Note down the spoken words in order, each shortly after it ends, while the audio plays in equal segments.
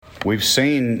We've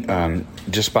seen,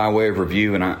 just by way of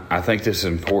review, and I think this is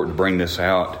important to bring this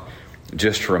out,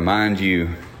 just to remind you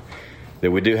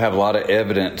that we do have a lot of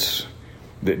evidence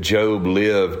that Job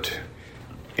lived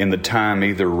in the time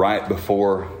either right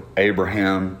before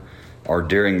Abraham or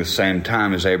during the same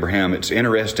time as Abraham. It's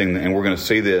interesting, and we're going to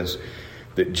see this,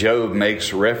 that Job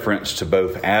makes reference to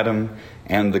both Adam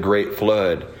and the great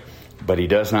flood, but he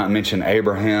does not mention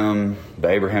Abraham, the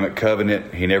Abrahamic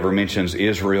covenant. He never mentions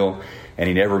Israel, and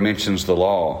he never mentions the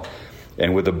law.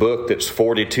 And with a book that's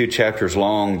 42 chapters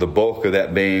long, the bulk of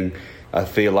that being a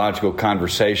theological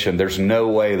conversation, there's no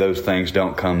way those things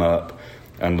don't come up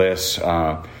unless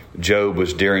Job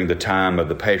was during the time of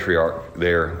the patriarch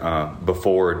there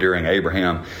before or during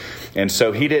Abraham. And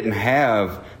so he didn't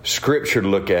have Scripture to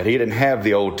look at. He didn't have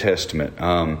the Old Testament.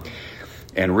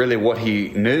 And really what he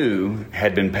knew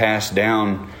had been passed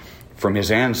down from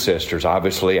his ancestors,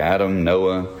 obviously Adam,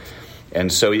 Noah. And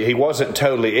so he wasn't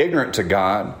totally ignorant to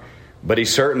God, but he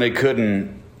certainly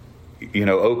couldn't,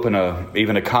 open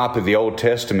even a copy of the Old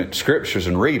Testament Scriptures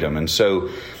and read them. And so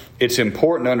it's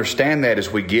important to understand that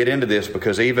as we get into this,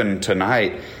 because even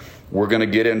tonight we're going to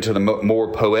get into the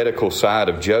more poetical side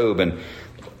of Job. And,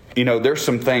 there's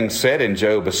some things said in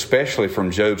Job, especially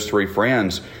from Job's three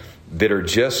friends, that are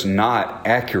just not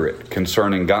accurate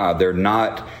concerning God. They're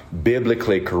not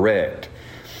biblically correct.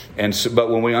 And so, but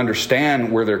when we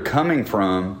understand where they're coming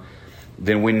from,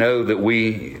 then we know that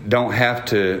we don't have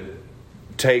to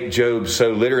take Job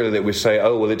so literally that we say,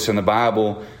 oh, well, it's in the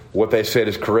Bible, what they said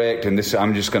is correct, and this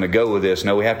I'm just going to go with this.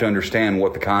 No, we have to understand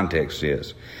what the context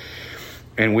is.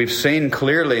 And we've seen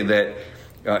clearly that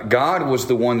God was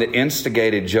the one that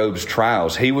instigated Job's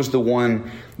trials. He was the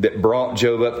one that brought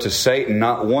Job up to Satan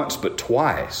not once but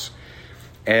twice.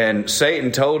 And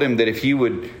Satan told him that if you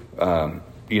would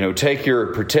take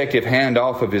your protective hand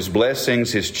off of his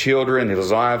blessings, his children, his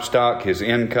livestock, his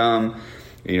income,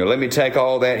 let me take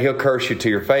all that, he'll curse you to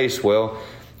your face. Well,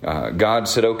 God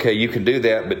said, okay, you can do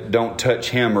that, but don't touch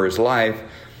him or his life.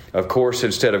 Of course,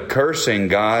 instead of cursing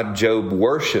God, Job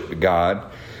worshiped God.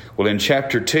 Well, in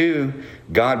chapter 2,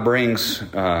 God brings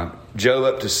Job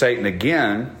up to Satan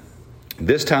again.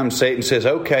 This time Satan says,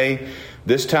 okay,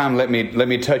 this time let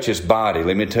me touch his body,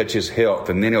 let me touch his health,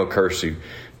 and then he'll curse you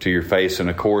to your face. And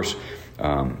of course,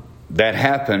 that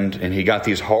happened, and he got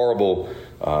these horrible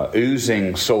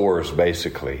oozing sores,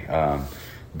 basically.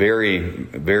 Very,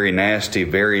 very nasty,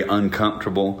 very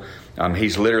uncomfortable.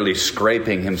 He's literally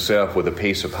scraping himself with a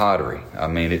piece of pottery. I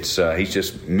mean, he's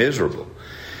just miserable.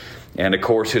 And of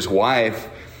course, his wife,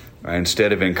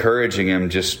 instead of encouraging him,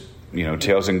 just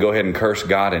tells him, go ahead and curse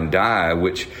God and die,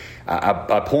 which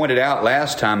I pointed out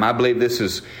last time. I believe this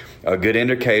is a good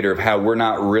indicator of how we're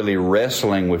not really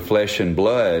wrestling with flesh and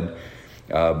blood,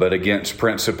 but against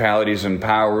principalities and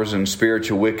powers and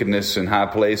spiritual wickedness in high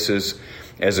places,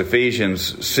 as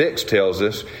Ephesians 6 tells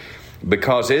us.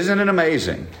 Because isn't it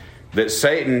amazing that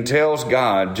Satan tells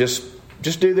God, just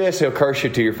do this, he'll curse you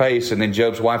to your face. And then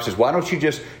Job's wife says, why don't you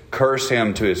just curse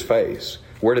him to his face?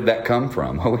 Where did that come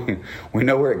from? We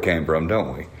know where it came from,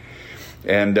 don't we?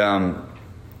 And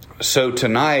so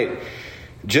tonight,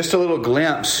 just a little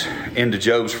glimpse into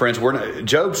Job's friends.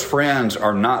 Job's friends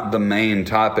are not the main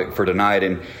topic for tonight.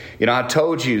 And, I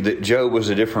told you that Job was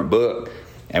a different book,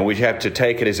 and we have to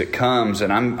take it as it comes.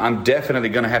 And I'm definitely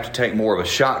going to have to take more of a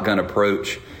shotgun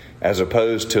approach as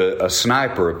opposed to a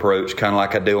sniper approach, kind of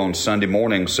like I do on Sunday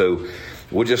morning. So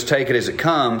we'll just take it as it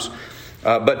comes.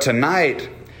 But tonight,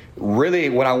 really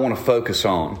what I want to focus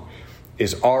on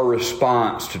is our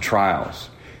response to trials.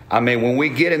 I mean, when we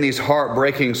get in these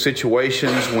heartbreaking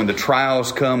situations, when the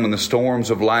trials come, when the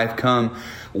storms of life come,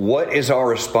 what is our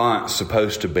response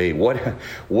supposed to be?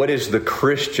 What is the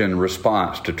Christian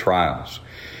response to trials?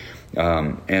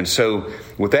 And so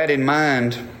with that in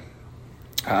mind,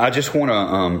 I just want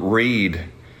to read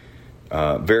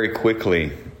very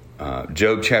quickly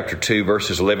Job chapter 2,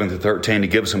 verses 11 to 13 to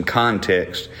give some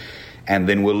context, and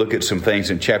then we'll look at some things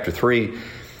in chapter 3.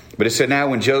 But it said, now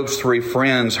when Job's three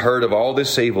friends heard of all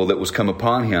this evil that was come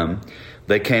upon him,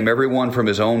 they came every one from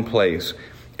his own place,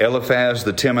 Eliphaz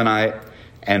the Temanite,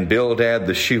 and Bildad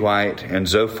the Shuhite, and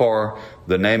Zophar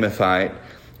the Naamathite,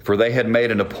 for they had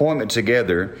made an appointment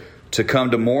together to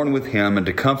come to mourn with him and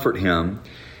to comfort him.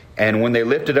 And when they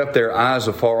lifted up their eyes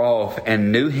afar off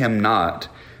and knew him not,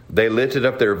 they lifted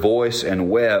up their voice and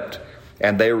wept,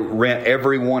 and they rent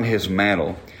every one his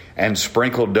mantle, and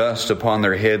sprinkled dust upon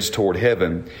their heads toward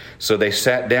heaven. So they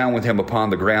sat down with him upon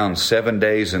the ground 7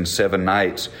 days and 7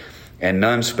 nights, and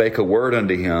none spake a word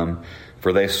unto him,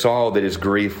 for they saw that his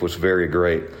grief was very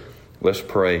great. Let's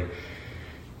pray.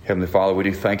 Heavenly Father, we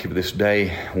do thank you for this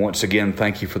day. Once again,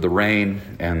 thank you for the rain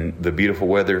and the beautiful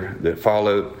weather that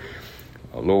followed.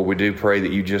 Lord, we do pray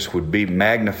that you just would be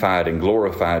magnified and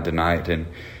glorified tonight. And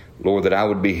Lord, that I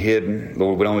would be hidden.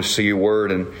 Lord, we'd only see your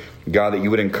word. And God, that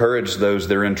you would encourage those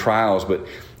that are in trials. But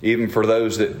even for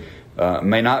those that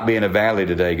may not be in a valley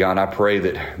today, God, I pray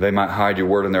that they might hide your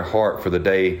word in their heart for the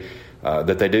day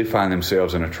that they do find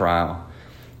themselves in a trial.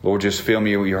 Lord, just fill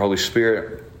me with your Holy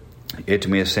Spirit. It to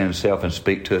me is sin itself, and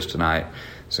speak to us tonight.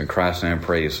 It's in Christ's name I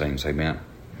pray these things. Amen.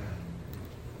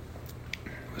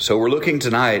 So we're looking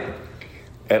tonight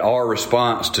at our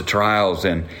response to trials.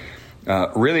 And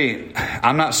really,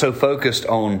 I'm not so focused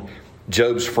on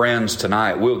Job's friends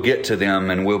tonight. We'll get to them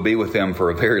and we'll be with them for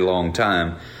a very long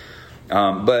time.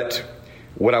 But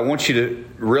what I want you to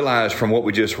realize from what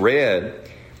we just read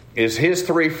is his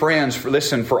three friends,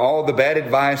 listen, for all the bad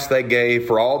advice they gave,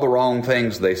 for all the wrong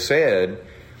things they said,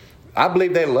 I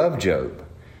believe they loved Job.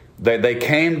 They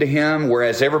came to him,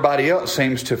 whereas everybody else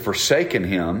seems to have forsaken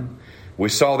him. We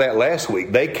saw that last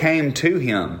week. They came to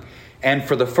him. And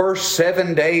for the first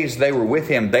 7 days they were with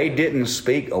him, they didn't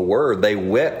speak a word. They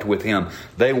wept with him.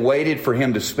 They waited for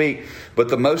him to speak. But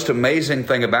the most amazing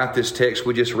thing about this text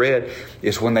we just read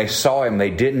is when they saw him,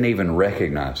 they didn't even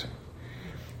recognize him.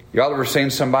 Y'all ever seen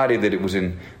somebody that it was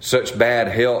in such bad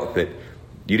health that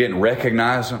you didn't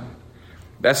recognize them?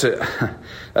 That's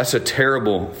a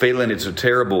terrible feeling. It's a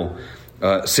terrible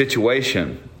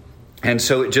situation. And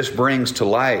so it just brings to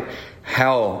light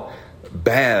how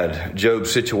bad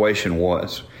Job's situation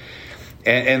was.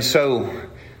 And so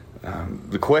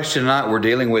the question tonight we're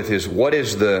dealing with is, what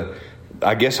is the,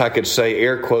 I guess I could say,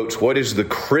 air quotes, what is the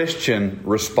Christian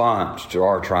response to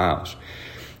our trials?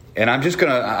 And I'm just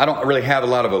I don't really have a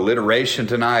lot of alliteration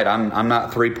tonight. I'm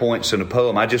not 3 points in a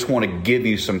poem. I just want to give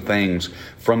you some things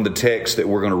from the text that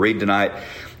we're going to read tonight.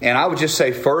 And I would just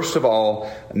say, first of all,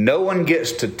 no one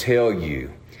gets to tell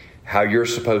you how you're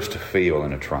supposed to feel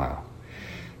in a trial.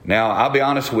 Now, I'll be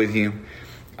honest with you.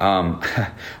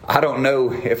 I don't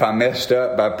know if I messed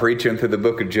up by preaching through the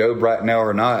book of Job right now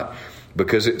or not,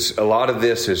 because a lot of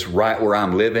this is right where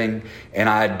I'm living, and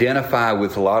I identify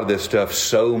with a lot of this stuff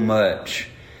so much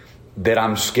that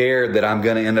I'm scared that I'm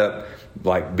going to end up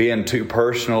like being too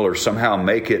personal or somehow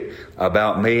make it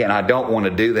about me, and I don't want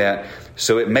to do that.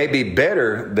 So it may be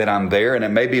better that I'm there, and it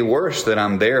may be worse that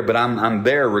I'm there, but I'm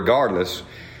there regardless.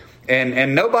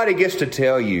 And nobody gets to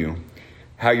tell you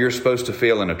how you're supposed to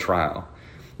feel in a trial.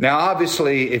 Now,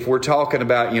 obviously, if we're talking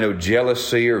about,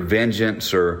 jealousy or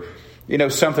vengeance or,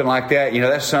 something like that,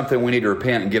 that's something we need to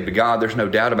repent and give to God. There's no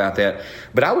doubt about that.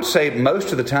 But I would say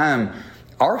most of the time,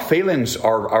 our feelings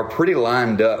are pretty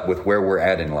lined up with where we're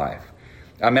at in life.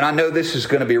 I mean, I know this is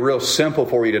going to be real simple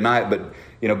for you tonight, but,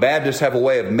 Baptists have a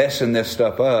way of messing this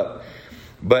stuff up.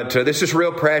 But this is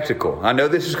real practical. I know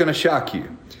this is going to shock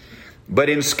you. But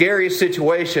in scary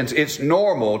situations, it's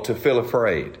normal to feel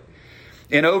afraid.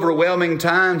 In overwhelming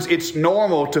times, it's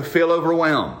normal to feel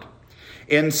overwhelmed.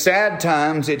 In sad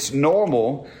times, it's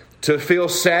normal to feel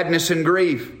sadness and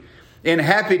grief. In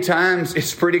happy times,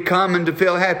 it's pretty common to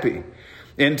feel happy.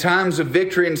 In times of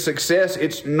victory and success,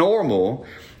 it's normal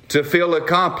to feel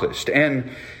accomplished. And,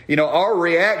 our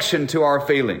reaction to our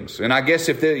feelings, and I guess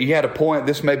if you had a point,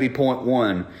 this may be point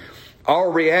one.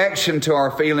 Our reaction to our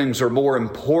feelings are more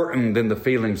important than the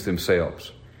feelings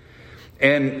themselves.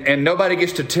 And nobody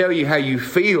gets to tell you how you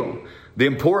feel. The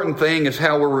important thing is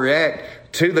how we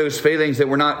react to those feelings, that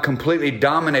we're not completely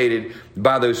dominated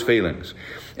by those feelings.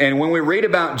 And when we read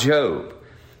about Job,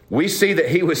 we see that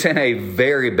he was in a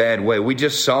very bad way. We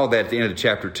just saw that at the end of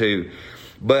chapter 2.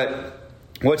 But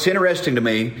what's interesting to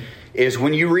me is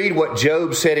when you read what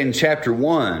Job said in chapter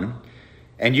 1,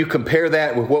 and you compare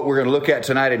that with what we're going to look at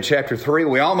tonight in chapter 3,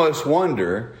 we almost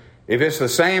wonder if it's the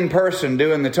same person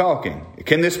doing the talking.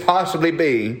 Can this possibly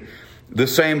be the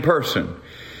same person?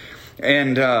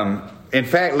 And in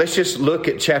fact, let's just look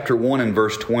at chapter 1 and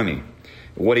verse 20.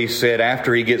 What he said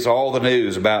after he gets all the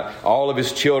news about all of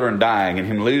his children dying and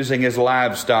him losing his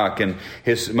livestock and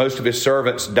most of his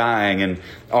servants dying and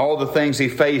all the things he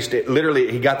faced.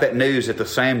 Literally, he got that news at the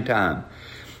same time.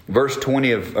 Verse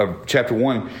 20 of chapter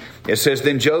 1, it says,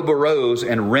 "Then Job arose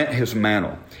and rent his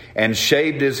mantle and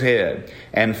shaved his head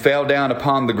and fell down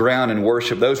upon the ground and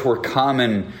worshiped." Those were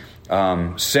common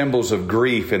symbols of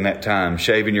grief in that time,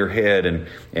 shaving your head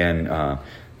and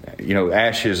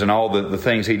ashes and all the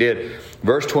things he did.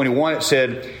 Verse 21, it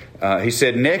said, he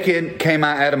said, "Naked came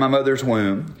I out of my mother's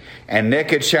womb, and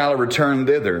naked shall I return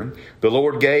thither. The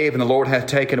Lord gave, and the Lord hath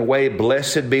taken away.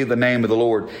 Blessed be the name of the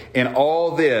Lord." In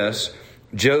all this,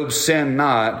 Job sinned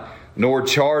not, nor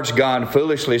charged God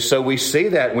foolishly. So we see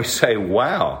that and we say,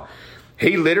 wow,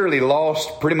 He literally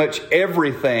lost pretty much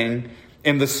everything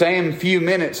in the same few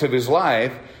minutes of his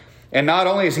life. And not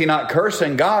only is he not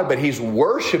cursing God, but he's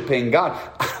worshiping God.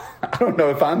 I don't know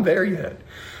if I'm there yet.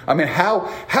 I mean,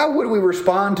 how would we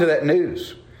respond to that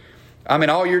news? I mean,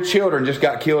 all your children just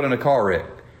got killed in a car wreck.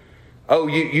 Oh,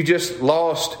 you just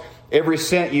lost every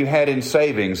cent you had in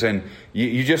savings, and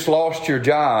you just lost your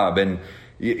job. And,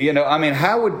 you know, I mean,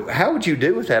 how would you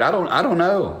do with that? I don't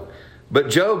know. But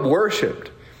Job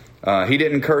worshiped. He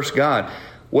didn't curse God.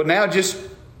 Well, now just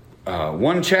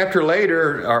one chapter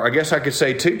later, or I guess I could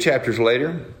say 2 chapters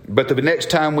later, but the next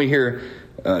time we hear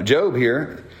Job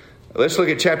here, let's look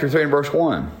at chapter 3 and verse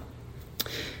 1.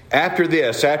 After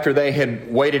this, after they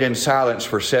had waited in silence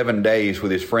for 7 days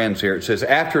with his friends here, it says,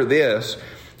 after this,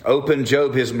 opened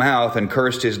Job his mouth and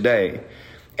cursed his day.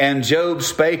 And Job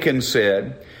spake and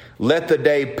said, let the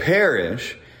day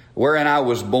perish wherein I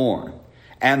was born,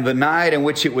 and the night in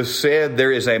which it was said,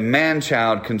 there is a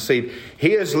man-child conceived.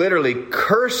 He is literally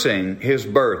cursing his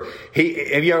birth.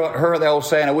 Have you ever heard the old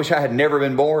saying, I wish I had never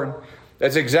been born?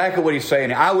 That's exactly what he's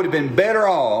saying. I would have been better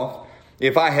off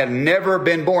if I had never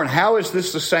been born. How is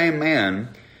this the same man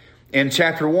in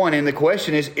chapter 1? And the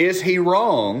question is he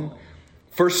wrong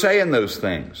for saying those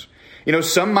things? You know,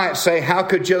 some might say, how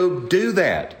could Job do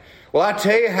that? Well, I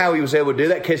tell you how he was able to do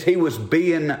that, because he was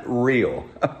being real.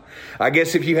 I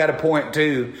guess if you had a point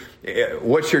too,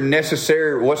 what's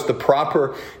the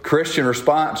proper Christian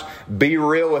response? Be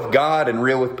real with God and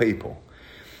real with people.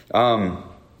 I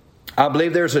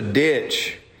believe there's a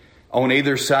ditch on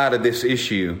either side of this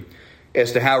issue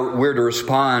as to how we're to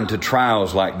respond to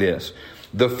trials like this.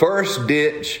 The first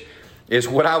ditch is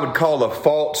what I would call a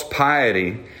false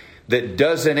piety that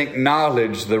doesn't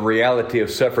acknowledge the reality of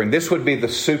suffering. This would be the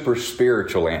super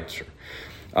spiritual answer.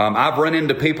 I've run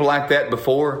into people like that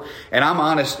before, and I'm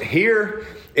honest, here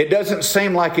it doesn't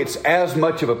seem like it's as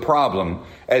much of a problem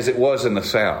as it was in the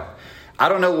South. I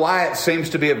don't know why it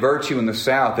seems to be a virtue in the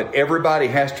South that everybody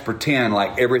has to pretend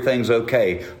like everything's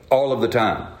okay all of the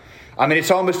time. I mean,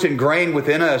 it's almost ingrained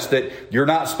within us that you're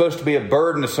not supposed to be a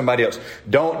burden to somebody else.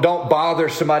 Don't bother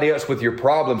somebody else with your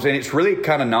problems. And it's really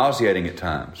kind of nauseating at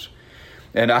times.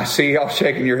 And I see y'all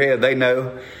shaking your head. They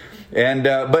know. And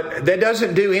but that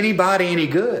doesn't do anybody any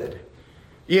good.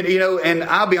 You know, and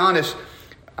I'll be honest,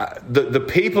 the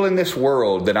people in this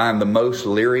world that I'm the most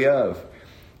leery of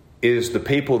is the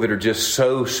people that are just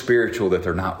so spiritual that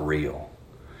they're not real.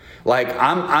 Like,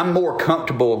 I'm more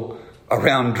comfortable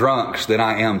around drunks than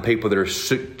I am people that are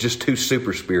just too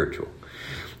super spiritual.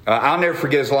 I'll never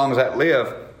forget, as long as I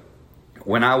live,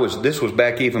 when this was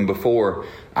back even before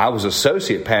I was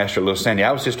associate pastor at Little Sandy.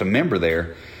 I was just a member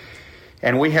there.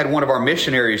 And we had one of our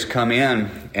missionaries come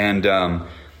in, and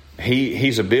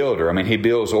he's a builder. I mean, he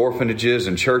builds orphanages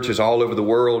and churches all over the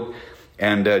world.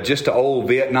 And just an old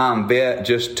Vietnam vet,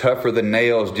 just tougher than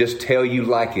nails, just tell you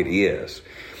like it is.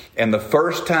 And the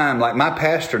first time, like, my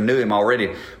pastor knew him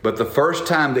already, but the first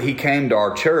time that he came to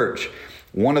our church,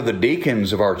 one of the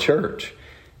deacons of our church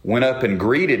went up and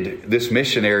greeted this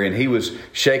missionary, and he was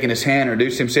shaking his hand,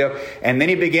 introduced himself, and then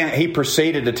he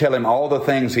proceeded to tell him all the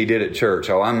things he did at church.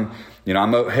 Oh, I'm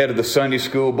head of the Sunday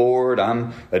school board,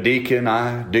 I'm a deacon,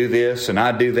 I do this and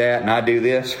I do that and I do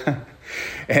this.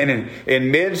 And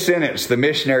in mid-sentence, the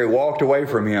missionary walked away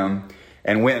from him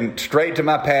and went straight to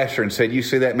my pastor and said, you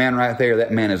see that man right there?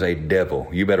 That man is a devil.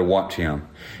 You better watch him.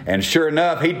 And sure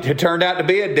enough, it turned out to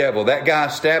be a devil. That guy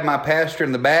stabbed my pastor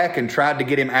in the back and tried to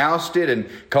get him ousted and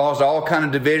caused all kind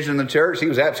of division in the church. He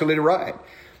was absolutely right.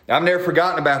 I've never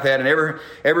forgotten about that. And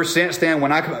ever since then,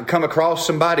 when I come across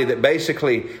somebody that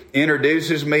basically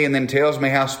introduces me and then tells me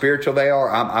how spiritual they are,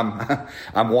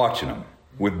 I'm watching them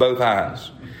with both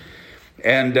eyes.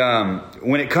 And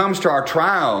when it comes to our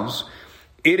trials,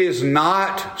 it is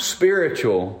not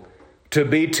spiritual to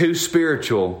be too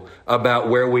spiritual about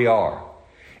where we are.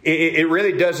 It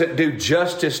really doesn't do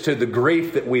justice to the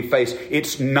grief that we face.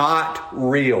 It's not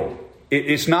real.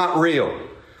 It's not real.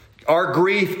 Our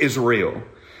grief is real.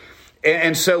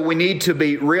 And so we need to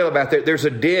be real about that. There's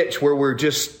a ditch where we're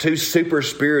just too super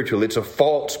spiritual. It's a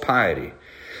false piety.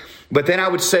 But then I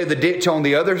would say the ditch on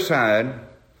the other side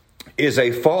is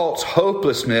a false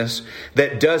hopelessness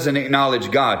that doesn't acknowledge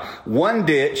God. One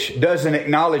ditch doesn't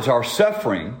acknowledge our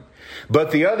suffering, but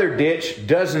the other ditch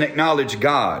doesn't acknowledge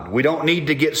God. We don't need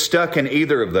to get stuck in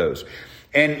either of those.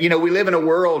 And, we live in a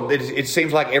world that it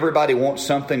seems like everybody wants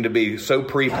something to be so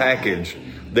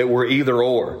prepackaged that we're either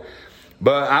or.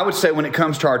 But I would say when it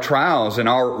comes to our trials and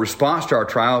our response to our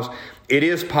trials, it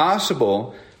is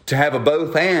possible to have a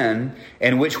both and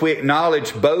in which we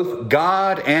acknowledge both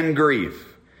God and grief.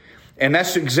 And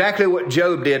that's exactly what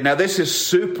Job did. Now, this is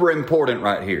super important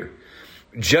right here.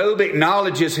 Job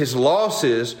acknowledges his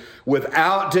losses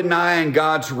without denying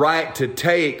God's right to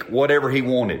take whatever he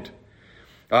wanted.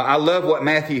 I love what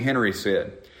Matthew Henry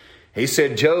said. He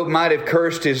said, Job might have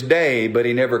cursed his day, but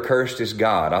he never cursed his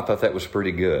God. I thought that was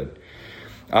pretty good.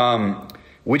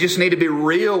 We just need to be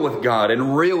real with God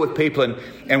and real with people.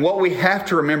 And what we have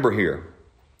to remember here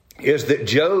is that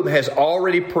Job has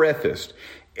already prefaced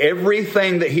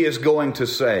everything that he is going to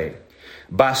say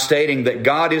by stating that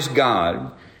God is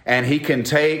God and he can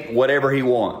take whatever he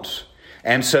wants.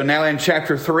 And so now in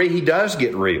chapter 3, he does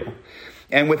get real.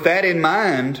 And with that in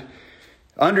mind,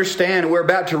 understand we're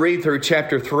about to read through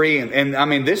chapter 3. And I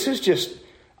mean, this is just,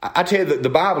 I tell you that the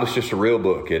Bible is just a real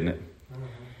book, isn't it?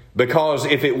 Because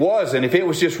if it wasn't, if it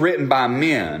was just written by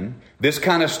men, this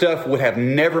kind of stuff would have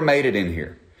never made it in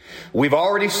here. We've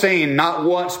already seen not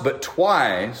once but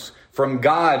twice from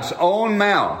God's own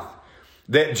mouth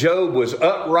that Job was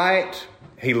upright.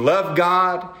 He loved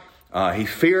God. He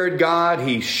feared God.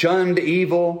 He shunned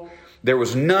evil. There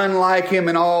was none like him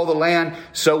in all the land.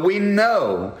 So we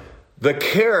know the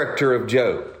character of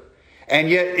Job. And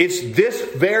yet it's this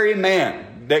very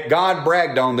man that God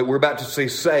bragged on that we're about to see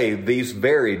say these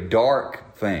very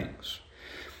dark things.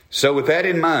 So with that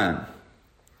in mind,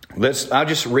 I'll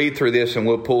just read through this and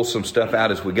we'll pull some stuff out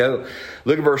as we go.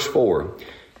 Look at verse 4.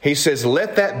 He says,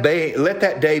 let that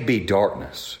day be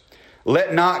darkness.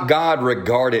 Let not God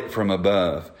regard it from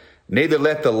above, neither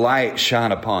let the light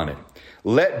shine upon it.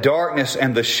 Let darkness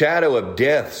and the shadow of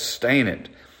death stain it.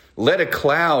 Let a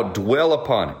cloud dwell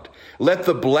upon it. Let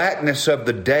the blackness of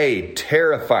the day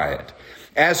terrify it.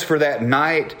 As for that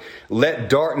night, let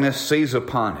darkness seize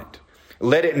upon it.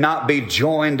 Let it not be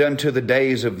joined unto the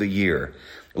days of the year.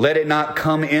 Let it not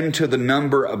come into the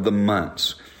number of the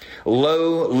months.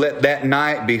 Lo, let that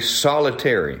night be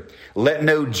solitary. Let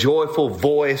no joyful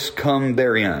voice come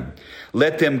therein.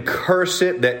 Let them curse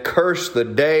it that curse the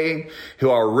day, who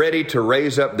are ready to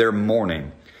raise up their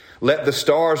mourning. Let the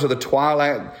stars of the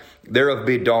twilight thereof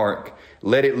be dark.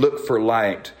 Let it look for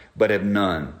light, but have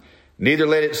none. Neither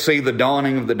let it see the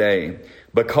dawning of the day,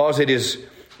 because it is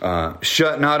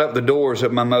shut not up the doors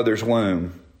of my mother's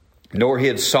womb, nor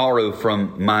hid sorrow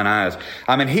from mine eyes.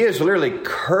 I mean, he is literally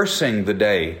cursing the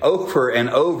day over and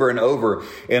over and over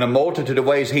in a multitude of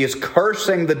ways. He is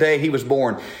cursing the day he was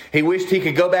born. He wished he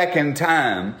could go back in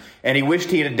time, and he wished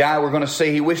he had died. We're going to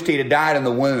see he wished he had died in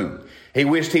the womb. He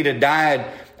wished he'd have died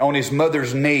on his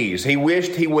mother's knees. He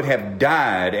wished he would have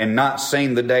died and not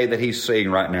seen the day that he's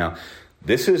seeing right now.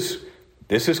 This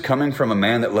is coming from a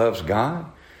man that loves God?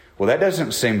 Well, that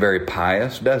doesn't seem very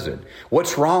pious, does it?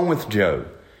 What's wrong with Job?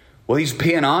 Well, he's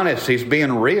being honest. He's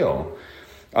being real.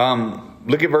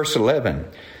 Look at verse 11.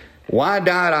 Why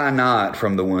died I not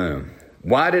from the womb?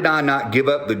 Why did I not give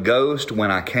up the ghost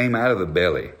when I came out of the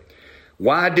belly?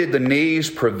 Why did the knees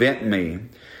prevent me?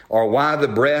 Or why the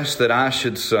breast that I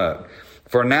should suck?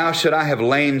 For now should I have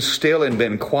lain still and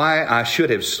been quiet, I should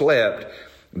have slept,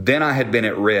 then I had been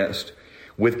at rest.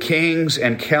 With kings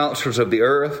and counselors of the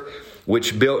earth,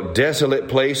 which built desolate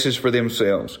places for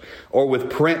themselves, or with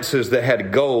princes that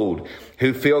had gold,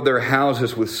 who filled their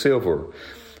houses with silver.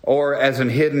 Or as an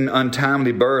hidden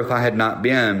untimely birth I had not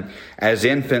been, as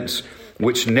infants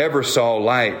which never saw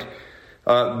light.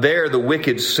 There the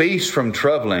wicked cease from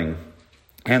troubling,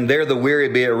 and there the weary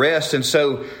be at rest. And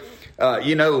so,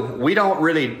 we don't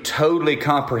really totally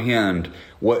comprehend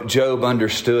what Job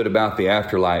understood about the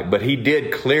afterlife, but he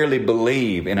did clearly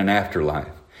believe in an afterlife.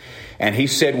 And he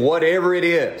said, whatever it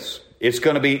is, it's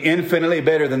going to be infinitely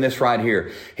better than this right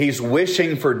here. He's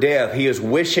wishing for death. He is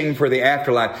wishing for the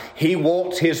afterlife. He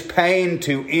wants his pain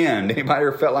to end. Anybody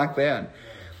ever felt like that?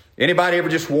 Anybody ever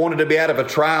just wanted to be out of a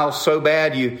trial so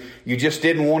bad you just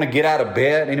didn't want to get out of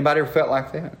bed? Anybody ever felt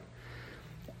like that?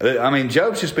 I mean,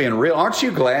 Job's just being real. Aren't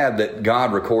you glad that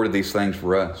God recorded these things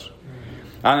for us?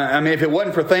 I mean, if it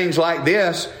wasn't for things like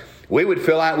this, we would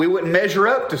feel like we wouldn't measure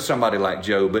up to somebody like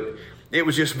Job. But it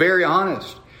was just very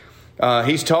honest.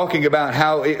 He's talking about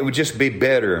how it would just be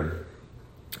better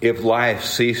if life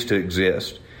ceased to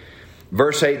exist.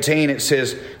 Verse 18, it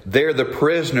says, there the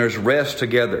prisoners rest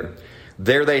together.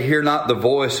 There they hear not the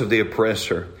voice of the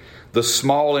oppressor. The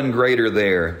small and great are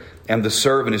there, and the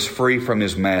servant is free from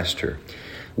his master.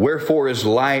 Wherefore is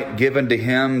light given to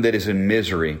him that is in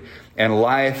misery, and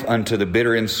life unto the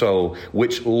bitter in soul,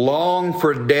 which long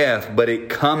for death, but it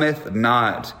cometh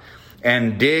not,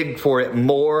 and dig for it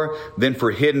more than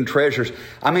for hidden treasures.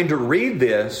 I mean, to read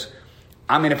this,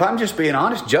 if I'm just being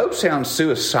honest, Job sounds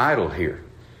suicidal here.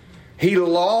 He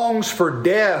longs for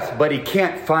death, but he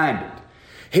can't find it.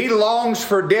 He longs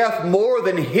for death more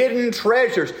than hidden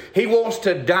treasures. He wants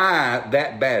to die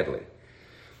that badly.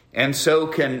 And so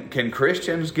can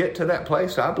Christians get to that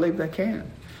place? I believe they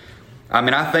can. I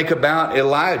mean, I think about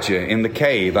Elijah in the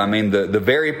cave. I mean, the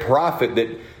very prophet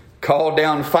that called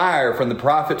down fire from the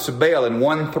prophets of Baal and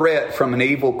one threat from an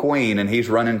evil queen, and he's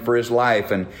running for his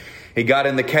life. And he got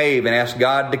in the cave and asked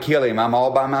God to kill him. I'm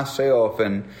all by myself.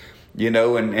 And,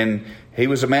 and he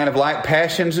was a man of like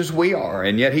passions as we are,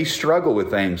 and yet he struggled with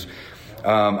things.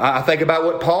 I think about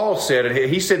what Paul said.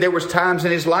 He said there was times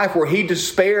in his life where he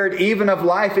despaired even of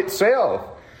life itself.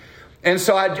 And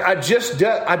so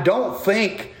I don't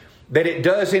think that it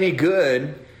does any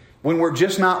good when we're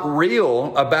just not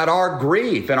real about our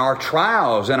grief and our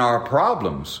trials and our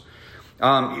problems.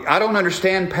 I don't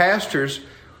understand pastors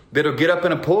that'll get up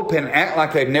in a pulpit and act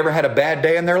like they've never had a bad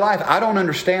day in their life. I don't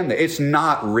understand that. It's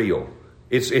not real.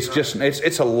 It's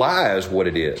a lie is what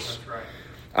it is.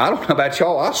 I don't know about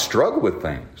y'all. I struggle with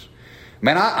things.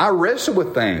 Man, I wrestle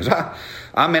with things.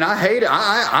 I hate it.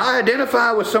 I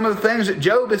identify with some of the things that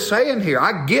Job is saying here.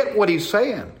 I get what he's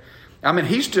saying. I mean,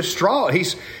 he's distraught.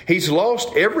 He's lost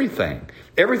everything.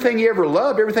 Everything he ever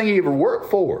loved, everything he ever worked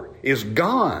for is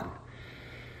gone.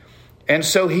 And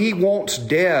so he wants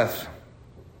death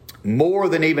more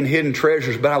than even hidden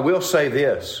treasures. But I will say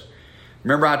this.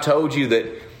 Remember I told you that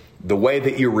the way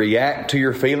that you react to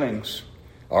your feelings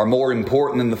are more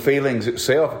important than the feelings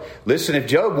itself. Listen, if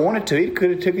Job wanted to, he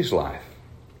could have took his life.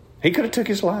 He could have took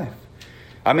his life.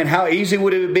 I mean, how easy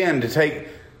would it have been to take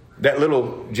that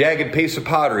little jagged piece of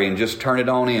pottery and just turn it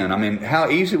on in? I mean, how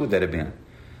easy would that have been?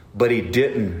 But he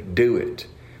didn't do it.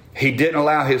 He didn't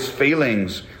allow his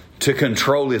feelings to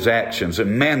control his actions.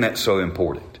 And man, that's so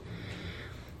important.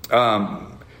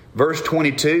 Verse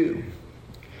 22,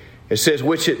 it says,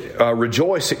 which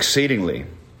rejoice exceedingly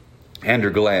and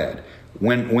are glad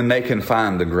when they can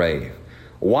find the grave.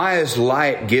 Why is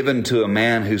light given to a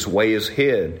man whose way is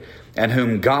hid, and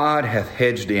whom God hath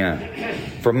hedged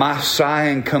in? For my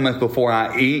sighing cometh before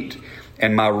I eat,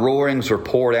 and my roarings are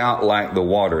poured out like the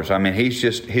waters. I mean,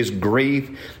 his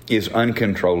grief is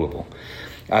uncontrollable.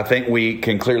 I think we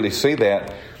can clearly see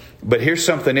that. But here's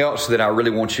something else that I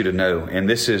really want you to know. And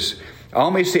this is, I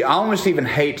almost even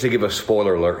hate to give a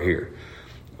spoiler alert here.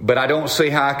 But I don't see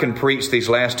how I can preach these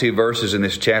last two verses in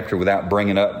this chapter without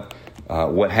bringing up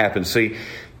what happened. See,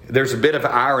 there's a bit of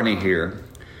irony here,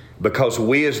 because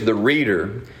we as the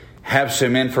reader have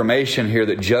some information here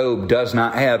that Job does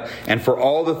not have. And for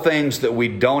all the things that we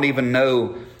don't even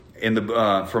know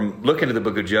from looking at the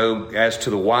book of Job as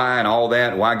to the why and all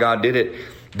that, why God did it,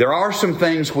 there are some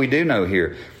things we do know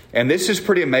here. And this is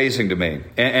pretty amazing to me.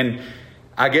 And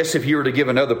I guess if you were to give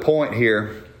another point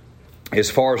here, as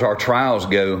far as our trials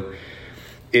go,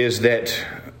 is that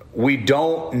we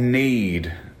don't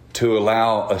need to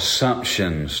allow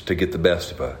assumptions to get the best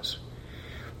of us.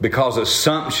 Because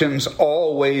assumptions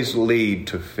always lead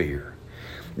to fear.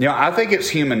 I think it's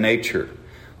human nature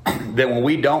that when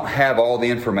we don't have all the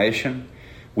information,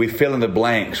 we fill in the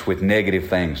blanks with negative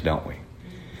things, don't we?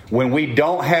 When we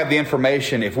don't have the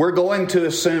information, if we're going to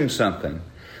assume something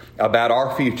about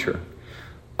our future,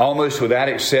 almost without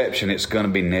exception, it's going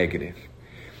to be negative.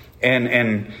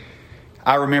 And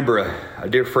I remember a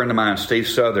dear friend of mine, Steve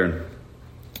Southern.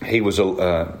 He was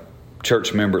a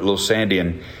church member at Little Sandy,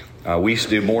 and we used to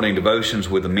do morning devotions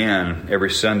with the men every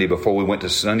Sunday before we went to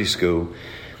Sunday school.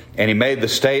 And he made the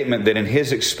statement that in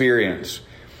his experience,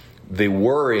 the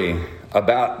worry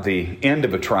about the end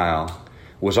of a trial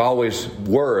was always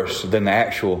worse than the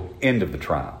actual end of the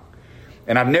trial.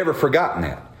 And I've never forgotten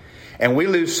that. And we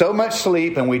lose so much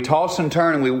sleep, and we toss and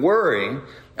turn, and we worry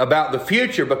about the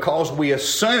future because we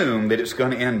assume that it's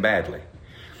going to end badly.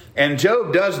 And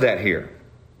Job does that here.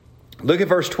 Look at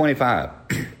verse 25.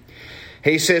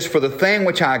 He says, for the thing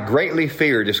which I greatly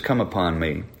feared is come upon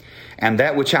me, and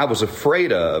that which I was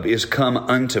afraid of is come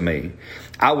unto me.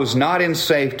 I was not in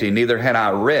safety, neither had I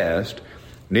rest,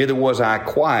 neither was I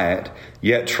quiet,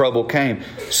 yet trouble came.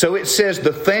 So it says,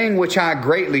 the thing which I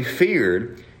greatly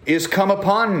feared is come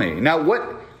upon me. Now,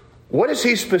 what is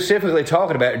he specifically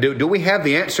talking about? Do we have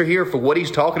the answer here for what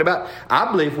he's talking about?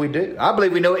 I believe we do. I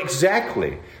believe we know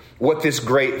exactly what this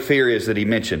great fear is that he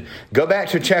mentioned. Go back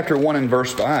to chapter 1 and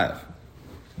verse 5.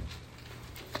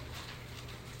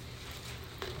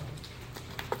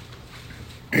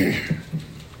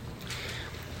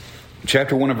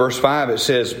 Chapter 1 and verse 5, it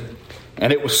says,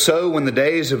 and it was so when the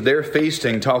days of their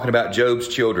feasting, talking about Job's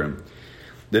children,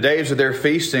 the days of their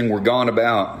feasting were gone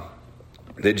about,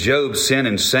 that Job sent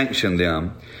and sanctioned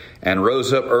them, and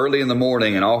rose up early in the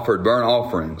morning and offered burnt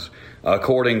offerings,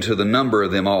 according to the number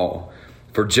of them all.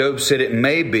 For Job said, it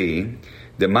may be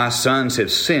that my sons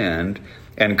have sinned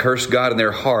and cursed God in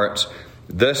their hearts,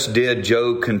 Thus did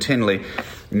Job continually.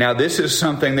 Now, this is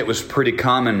something that was pretty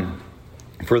common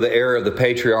for the era of the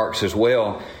patriarchs as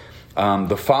well.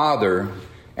 The father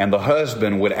and the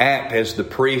husband would act as the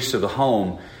priest of the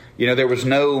home. You know, there was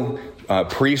no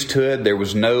priesthood, there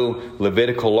was no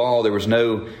Levitical law, there was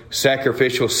no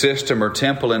sacrificial system or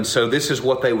temple, and so this is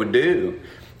what they would do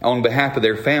on behalf of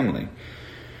their family.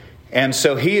 And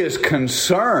so he is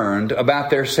concerned about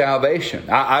their salvation.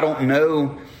 I don't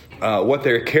know what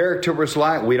their character was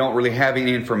like. We don't really have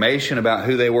any information about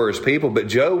who they were as people, but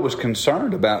Job was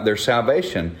concerned about their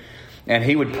salvation. And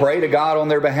he would pray to God on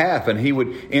their behalf, and he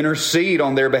would intercede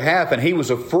on their behalf, and he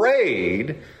was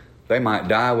afraid they might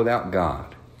die without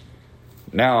God.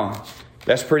 Now,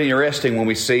 that's pretty interesting when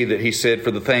we see that he said, "For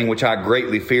the thing which I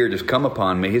greatly feared has come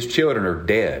upon me." His children are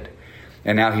dead,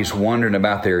 and now he's wondering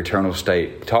about their eternal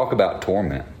state. Talk about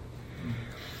torment.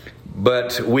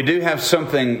 But we do have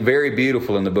something very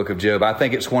beautiful in the book of Job. I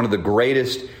think it's one of the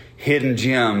greatest hidden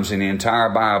gems in the entire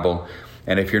Bible,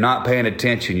 and if you're not paying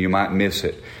attention, you might miss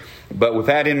it. But with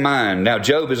that in mind, now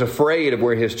Job is afraid of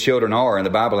where his children are, and the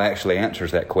Bible actually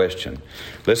answers that question.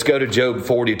 Let's go to Job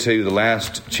 42, the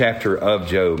last chapter of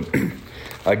Job.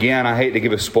 Again, I hate to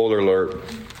give a spoiler alert,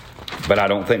 but I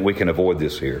don't think we can avoid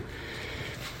this here.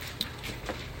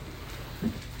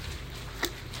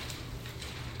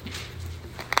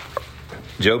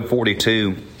 Job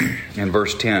 42 and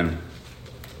verse 10.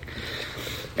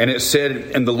 And it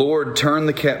said, "And the Lord turned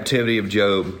the captivity of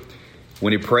Job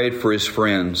when he prayed for his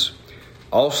friends.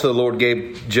 Also the Lord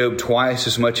gave Job twice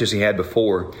as much as he had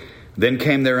before. Then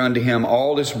came there unto him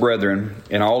all his brethren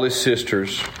and all his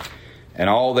sisters and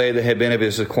all they that had been of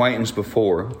his acquaintance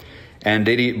before, and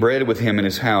did eat bread with him in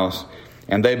his house.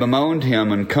 And they bemoaned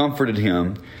him and comforted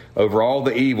him over all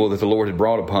the evil that the Lord had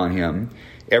brought upon him.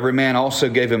 Every man also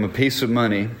gave him a piece of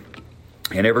money,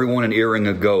 and every one an earring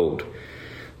of gold."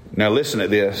 Now listen to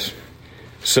this.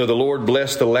 "So the Lord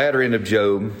blessed the latter end of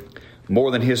Job more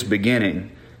than his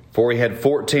beginning, for he had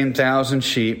 14,000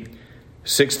 sheep,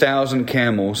 6,000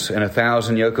 camels, and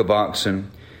 1,000 yoke of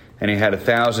oxen, and he had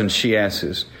 1,000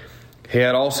 she-asses. He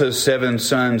had also 7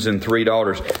 sons and 3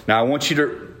 daughters." Now I want you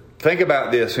to think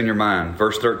about this in your mind.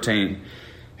 Verse 13.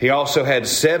 He also had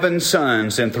 7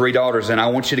 sons and 3 daughters. And I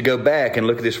want you to go back and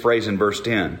look at this phrase in verse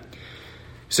 10.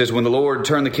 It says, "When the Lord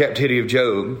turned the captivity of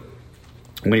Job,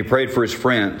 when he prayed for his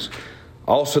friends,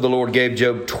 also the Lord gave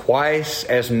Job twice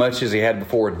as much as he had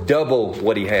before," double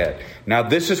what he had. Now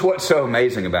this is what's so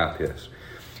amazing about this.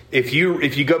 If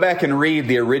you go back and read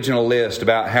the original list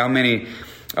about how many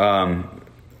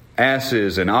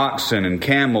asses and oxen and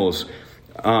camels,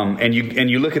 and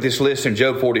you look at this list in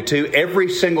Job 42, every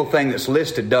single thing that's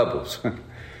listed doubles,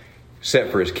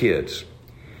 except for his kids.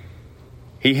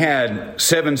 He had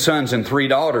 7 sons and 3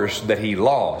 daughters that he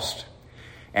lost.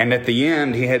 And at the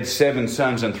end, he had 7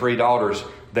 sons and 3 daughters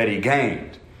that he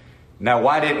gained. Now,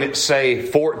 why didn't it say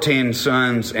 14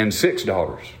 sons and 6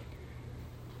 daughters?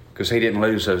 Because he didn't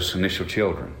lose those initial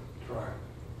children. Right.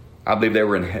 I believe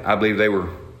they were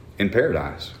in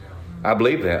paradise. I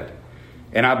believe that.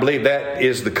 And I believe that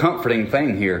is the comforting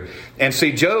thing here. And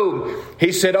see, Job,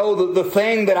 he said, "Oh, the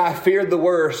thing that I feared the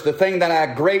worst, the thing that I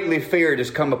greatly feared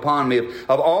has come upon me."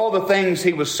 Of all the things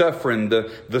he was suffering,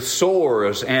 the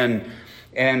sores and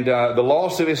the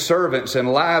loss of his servants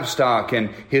and livestock and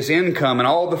his income and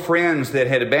all the friends that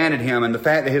had abandoned him and the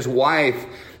fact that his wife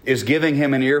is giving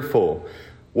him an earful,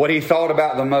 what he thought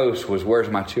about the most was, where's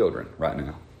my children right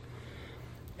now?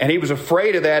 And he was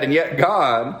afraid of that, and yet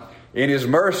God, in His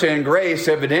mercy and grace,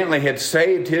 evidently had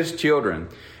saved his children.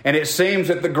 And it seems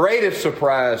that the greatest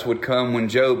surprise would come when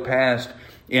Job passed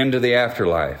into the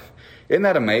afterlife. Isn't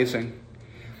that amazing?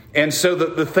 And so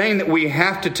the thing that we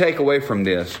have to take away from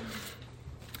this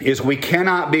is we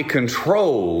cannot be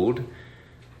controlled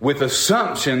with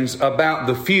assumptions about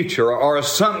the future or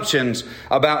assumptions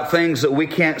about things that we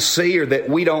can't see or that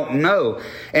we don't know.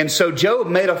 And so Job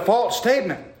made a false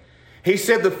statement. He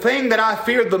said, "The thing that I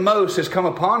feared the most has come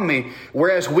upon me."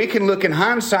 Whereas we can look in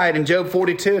hindsight in Job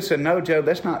 42 and say, "No, Job,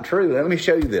 that's not true. Let me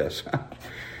show you this."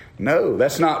 No,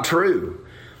 that's not true.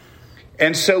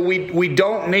 And so we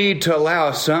don't need to allow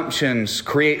assumptions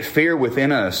create fear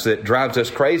within us that drives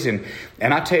us crazy.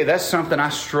 And I tell you, that's something I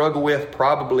struggle with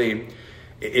probably.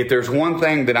 If there's one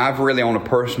thing that I've really on a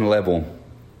personal level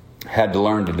had to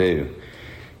learn to do,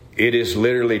 it is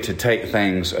literally to take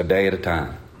things a day at a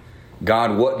time.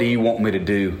 God, what do you want me to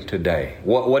do today?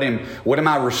 What am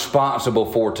I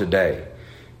responsible for today?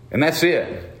 And that's it.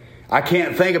 I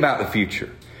can't think about the future.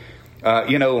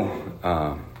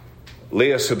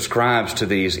 Leah subscribes to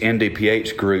these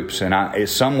NDPH groups, and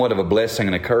it's somewhat of a blessing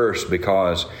and a curse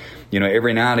because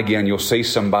Every now and again you'll see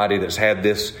somebody that's had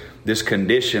this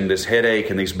condition, this headache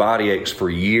and these body aches for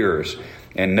years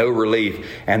and no relief,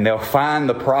 and they'll find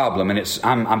the problem, and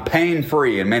I'm pain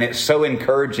free, and man, it's so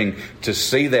encouraging to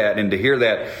see that and to hear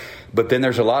that. But then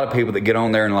there's a lot of people that get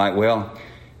on there and like, well,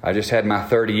 I just had my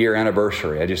 30-year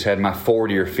anniversary. I just had my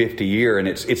 40 or 50 year, and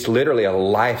it's literally a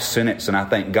life sentence. And I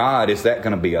think, God, is that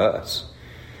going to be us?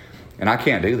 And I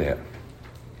can't do that.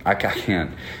 I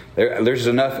can't. There's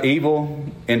enough evil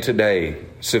in today,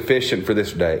 sufficient for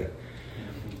this day.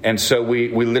 And so we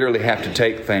literally have to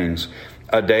take things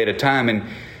a day at a time. And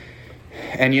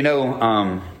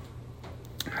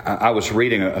I was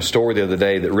reading a story the other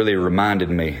day that really reminded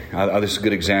me. This is a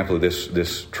good example of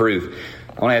this truth.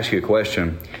 I want to ask you a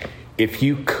question. If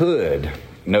you could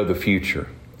know the future,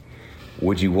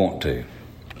 would you want to?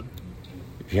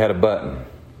 If you had a button,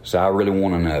 so I really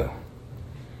want to know.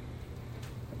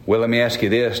 Well, let me ask you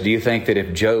this. Do you think that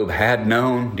if Job had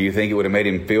known, do you think it would have made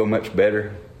him feel much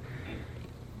better?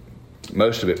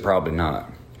 Most of it, probably not.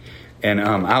 And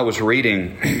I was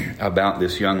reading about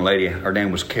this young lady. Her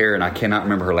name was Karen. I cannot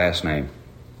remember her last name.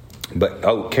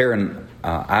 But, Karen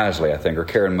Isley, I think, or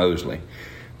Karen Mosley.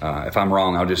 If I'm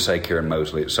wrong, I'll just say Karen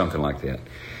Mosley. It's something like that.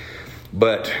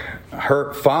 But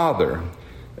her father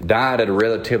died at a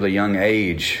relatively young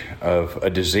age of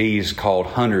a disease called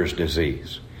Hunter's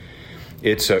disease.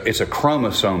 It's a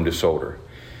chromosome disorder.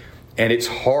 And it's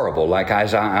horrible. Like,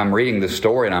 as I'm reading the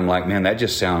story, and I'm like, man, that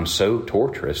just sounds so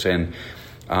torturous. And,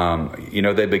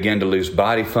 they begin to lose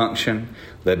body function.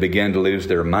 They begin to lose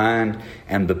their mind.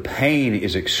 And the pain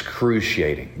is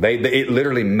excruciating. It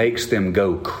literally makes them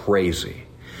go crazy.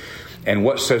 And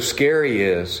what's so scary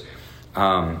is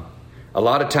a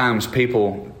lot of times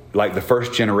people, like the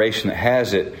first generation that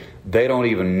has it, they don't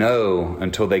even know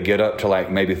until they get up to like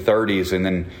maybe 30s, and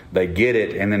then they get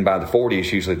it, and then by the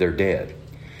 40s, usually they're dead.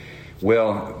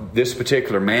 Well, this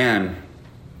particular man,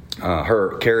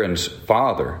 Karen's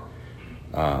father,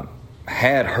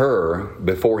 had her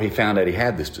before he found out he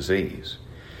had this disease.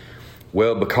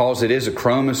 Well, because it is a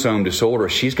chromosome disorder,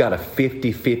 she's got a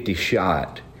 50-50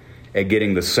 shot at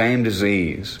getting the same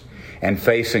disease and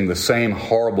facing the same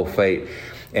horrible fate.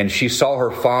 And she saw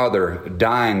her father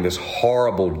dying this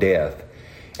horrible death.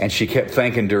 And she kept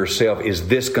thinking to herself, is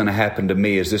this going to happen to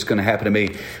me? Is this going to happen to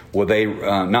me? Well, they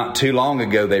not too long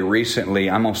ago, they recently,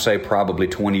 I'm going to say probably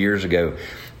 20 years ago,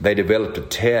 they developed a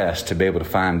test to be able to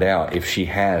find out if she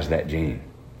has that gene.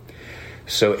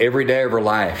 So every day of her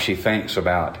life, she thinks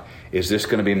about, is this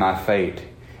going to be my fate?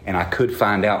 And I could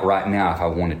find out right now if I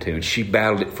wanted to. And she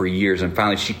battled it for years, and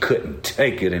finally she couldn't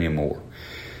take it anymore.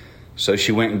 So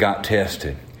she went and got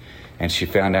tested, and she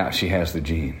found out she has the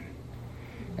gene.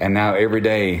 And now every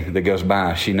day that goes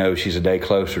by, she knows she's a day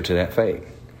closer to that fate.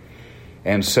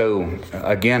 And so,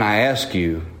 again, I ask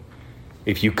you,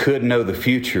 if you could know the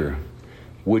future,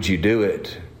 would you do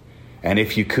it? And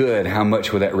if you could, how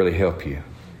much would that really help you?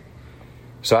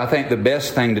 So I think the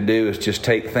best thing to do is just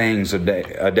take things a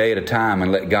day at a time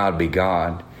and let God be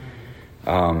God.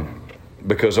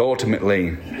 Because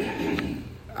ultimately,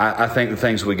 I think the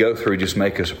things we go through just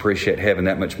make us appreciate heaven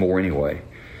that much more anyway.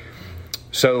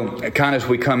 So kind of as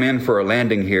we come in for a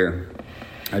landing here,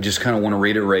 I just kind of want to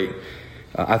reiterate,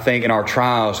 I think in our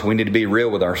trials, we need to be real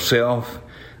with ourselves,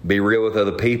 be real with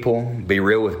other people, be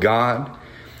real with God.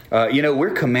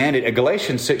 We're commanded, in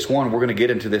Galatians 6:1, we're going to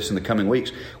get into this in the coming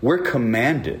weeks. We're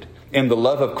commanded in the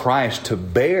love of Christ to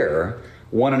bear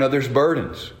one another's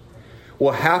burdens.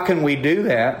 Well, how can we do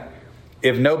that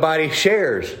if nobody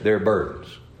shares their burdens?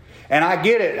 And I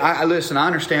get it. I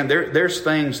understand there's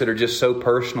things that are just so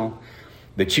personal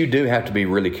that you do have to be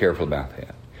really careful about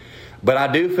that. But I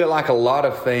do feel like a lot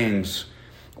of things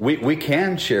we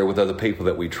can share with other people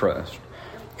that we trust.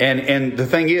 And the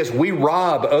thing is, we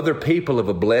rob other people of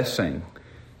a blessing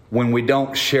when we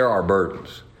don't share our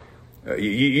burdens.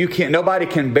 You can't. Nobody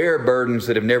can bear burdens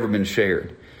that have never been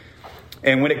shared.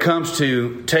 And when it comes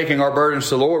to taking our burdens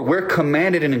to the Lord, we're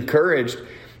commanded and encouraged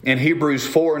in Hebrews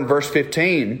 4 and verse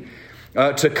 15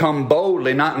 to come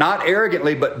boldly, not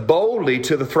arrogantly, but boldly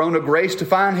to the throne of grace to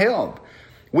find help.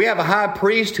 We have a high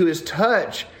priest who is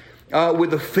touched with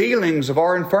the feelings of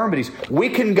our infirmities. We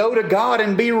can go to God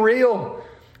and be real.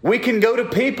 We can go to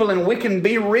people and we can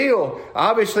be real.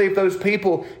 Obviously, if those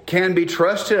people can be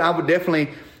trusted, I would definitely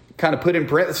kind of put in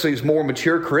parentheses more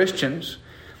mature Christians.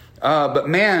 But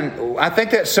man, I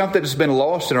think that's something that's been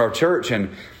lost in our church.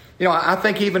 And, I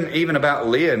think even about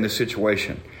Leah in this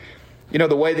situation.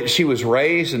 The way that she was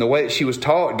raised and the way that she was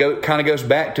taught kind of goes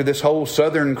back to this whole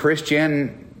Southern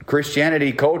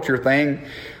Christianity culture thing,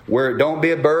 where don't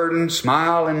be a burden,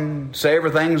 smile and say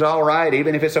everything's all right,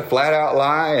 even if it's a flat out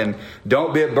lie, and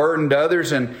don't be a burden to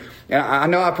others. And And I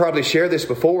know I probably shared this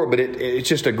before, but it's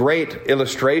just a great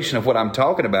illustration of what I'm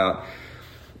talking about.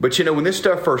 But when this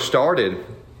stuff first started,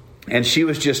 and she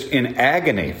was just in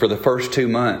agony for the first 2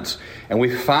 months, and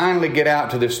we finally get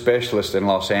out to this specialist in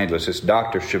Los Angeles, this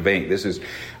Dr. Shavink. This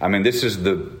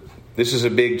is a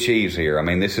big cheese here. I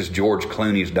mean, this is George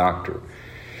Clooney's doctor,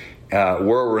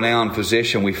 world-renowned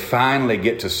physician. We finally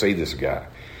get to see this guy,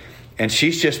 and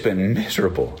she's just been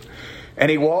miserable. And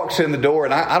he walks in the door,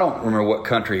 and I don't remember what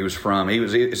country he was from.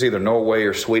 It's either Norway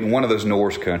or Sweden, one of those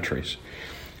Norse countries.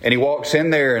 And he walks in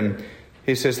there, and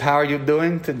he says, "How are you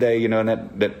doing today?" In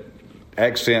that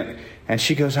accent. And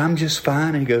she goes, "I'm just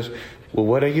fine." And he goes, "Well,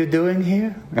 what are you doing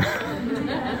here?"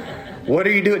 What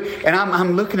are you doing? And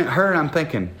I'm looking at her, and I'm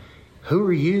thinking, who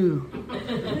are you?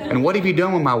 And what have you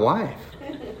done with my wife?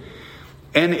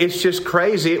 And it's just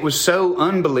crazy. It was so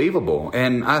unbelievable.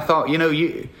 And I thought,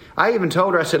 I even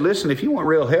told her, I said, "Listen, if you want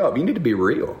real help, you need to be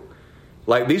real.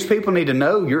 Like, these people need to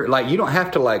know you don't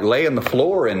have to lay on the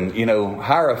floor and,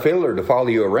 hire a fiddler to follow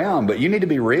you around, but you need to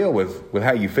be real with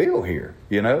how you feel here,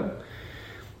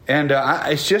 And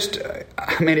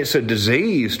it's a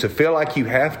disease to feel like you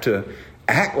have to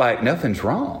act like nothing's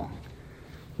wrong.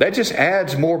 That just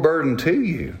adds more burden to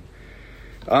you.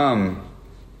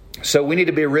 So we need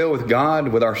to be real with God,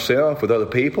 with ourselves, with other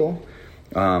people.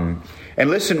 And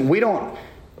listen, we don't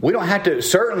have to,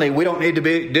 certainly we don't need to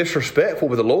be disrespectful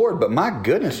with the Lord, but my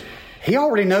goodness, He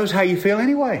already knows how you feel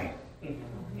anyway.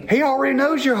 He already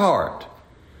knows your heart.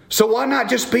 So why not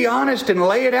just be honest and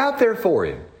lay it out there for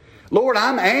Him? Lord,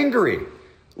 I'm angry.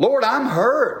 Lord, I'm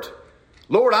hurt.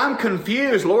 Lord, I'm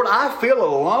confused. Lord, I feel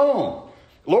alone.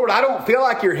 Lord, I don't feel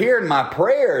like you're hearing my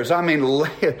prayers. I mean,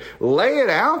 lay it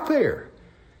out there.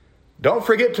 Don't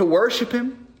forget to worship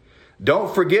Him.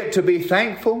 Don't forget to be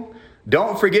thankful.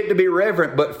 Don't forget to be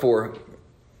reverent. But for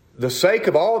the sake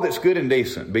of all that's good and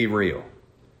decent, be real.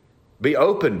 Be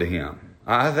open to Him.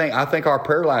 I think our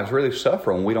prayer lives really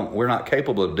suffer when we're not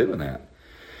capable of doing that.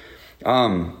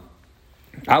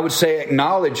 I would say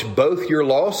acknowledge both your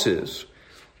losses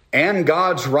and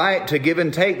God's right to give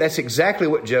and take. That's exactly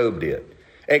what Job did.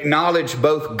 Acknowledge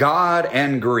both God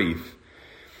and grief.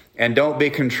 And don't be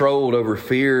controlled over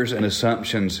fears and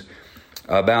assumptions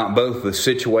about both the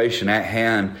situation at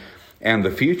hand and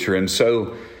the future. And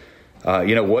so,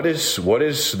 what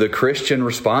is the Christian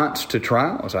response to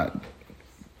trials?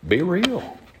 Be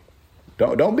real.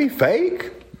 Don't be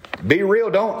fake. Be real.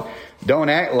 Don't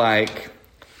act like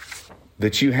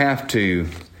that you have to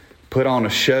put on a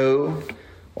show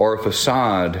or a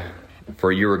facade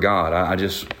for your God. I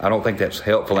don't think that's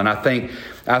helpful. And I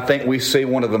think we see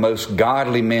one of the most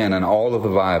godly men in all of the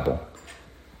Bible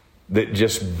that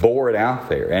just bore it out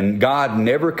there. And God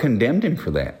never condemned him for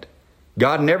that.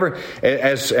 God never,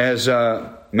 as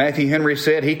Matthew Henry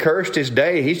said, he cursed his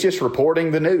day. He's just reporting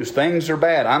the news. Things are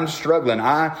bad. I'm struggling.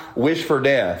 I wish for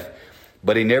death.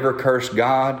 But he never cursed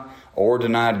God or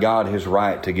denied God His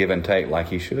right to give and take like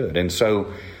He should. And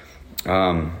so,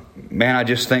 I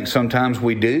just think sometimes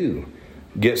we do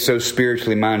get so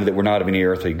spiritually minded that we're not of any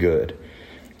earthly good.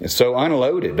 And so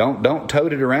unload it. Don't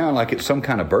tote it around like it's some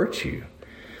kind of virtue.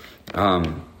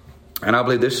 And I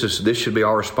believe this should be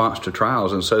our response to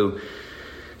trials. And so,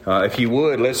 if you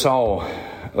would, let's all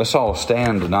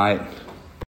stand tonight.